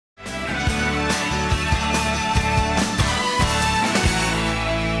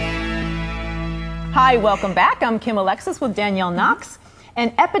Hi, welcome back. I'm Kim Alexis with Danielle Knox.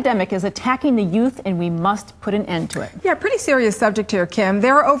 An epidemic is attacking the youth, and we must put an end to it. Yeah, pretty serious subject here, Kim.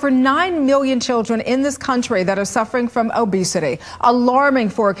 There are over 9 million children in this country that are suffering from obesity. Alarming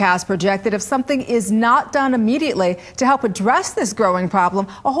forecasts project that if something is not done immediately to help address this growing problem,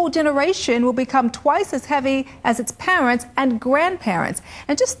 a whole generation will become twice as heavy as its parents and grandparents.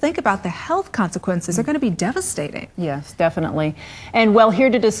 And just think about the health consequences. They're going to be devastating. Yes, definitely. And well, here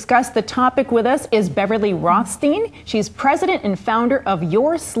to discuss the topic with us is Beverly Rothstein. She's president and founder of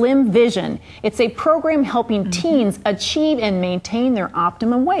Your Slim Vision. It's a program helping teens achieve and maintain their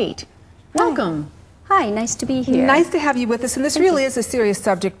optimum weight. Welcome. Hi, nice to be here. Nice to have you with us. And this really is a serious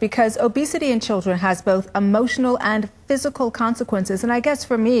subject because obesity in children has both emotional and physical consequences. And I guess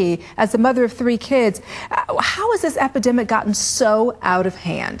for me, as the mother of 3 kids, how has this epidemic gotten so out of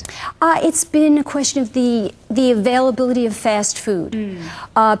hand? It's been a question of the availability of fast food.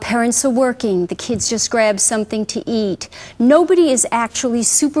 Parents are working. The kids just grab something to eat. Nobody is actually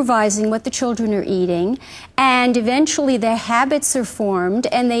supervising what the children are eating. And eventually their habits are formed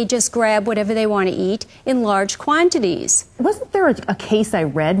and they just grab whatever they want to eat in large quantities. Wasn't there a case I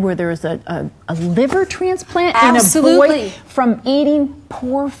read where there was a liver transplant Absolutely. in a boy from eating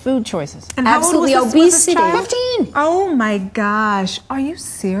poor food choices? And how Absolutely. old was this, Obesity. 15. Oh my gosh. Are you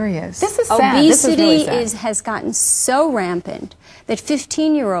serious? This is sad. Obesity this is really sad. has gotten so rampant that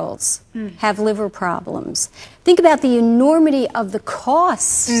 15-year-olds have liver problems. Think about the enormity of the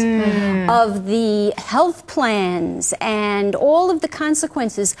costs of the health plans and all of the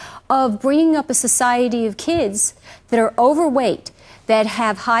consequences of bringing up a society of kids that are overweight, that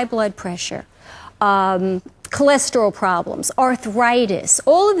have high blood pressure, cholesterol problems, arthritis.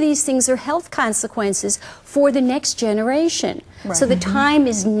 All of these things are health consequences for the next generation. Right. So the time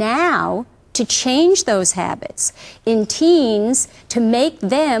is now to change those habits in teens, to make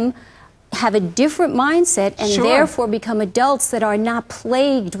them have a different mindset and therefore become adults that are not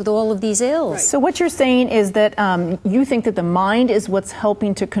plagued with all of these ills. Right. So what you're saying is that you think that the mind is what's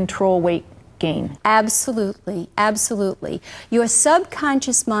helping to control weight gain? Absolutely, absolutely. Your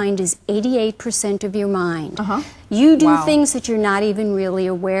subconscious mind is 88% of your mind. You do things that you're not even really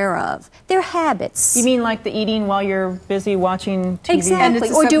aware of. They're habits. You mean like the eating while you're busy watching TV? Exactly.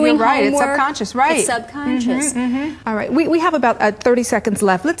 And or doing homework. It's subconscious, right? It's subconscious. All right, we have about 30 seconds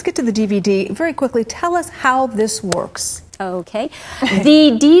left. Let's get to the DVD. Very quickly, tell us how this works. Okay.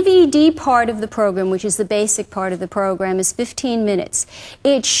 The DVD part of the program, which is the basic part of the program, is 15 minutes.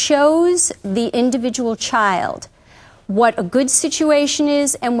 It shows the individual child what a good situation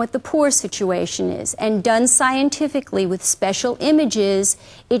is and what the poor situation is. And done scientifically with special images,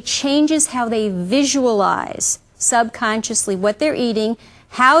 it changes how they visualize subconsciously what they're eating,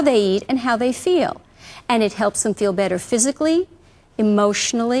 how they eat, and how they feel. And it helps them feel better physically,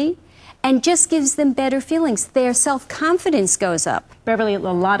 emotionally, and just gives them better feelings. Their self-confidence goes up. Beverly, a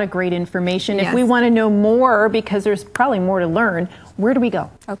lot of great information. Yes. If we want to know more, because there's probably more to learn, where do we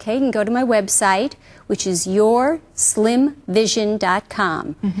go? Okay, you can go to my website, which is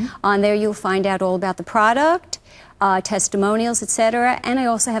yourslimvision.com. On there you'll find out all about the product, testimonials, etc. And I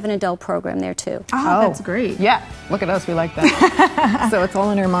also have an adult program there too. Oh, that's great. Yeah, look at us, we like that. So it's all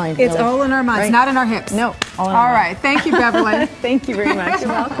in our mind. It's really. all in our minds, Right. not in our hips. No, all in our All mind. right, thank you, Beverly. Thank you very much. You're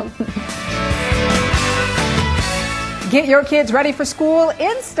welcome. Get your kids ready for school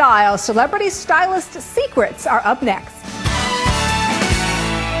in style. Celebrity stylist secrets are up next.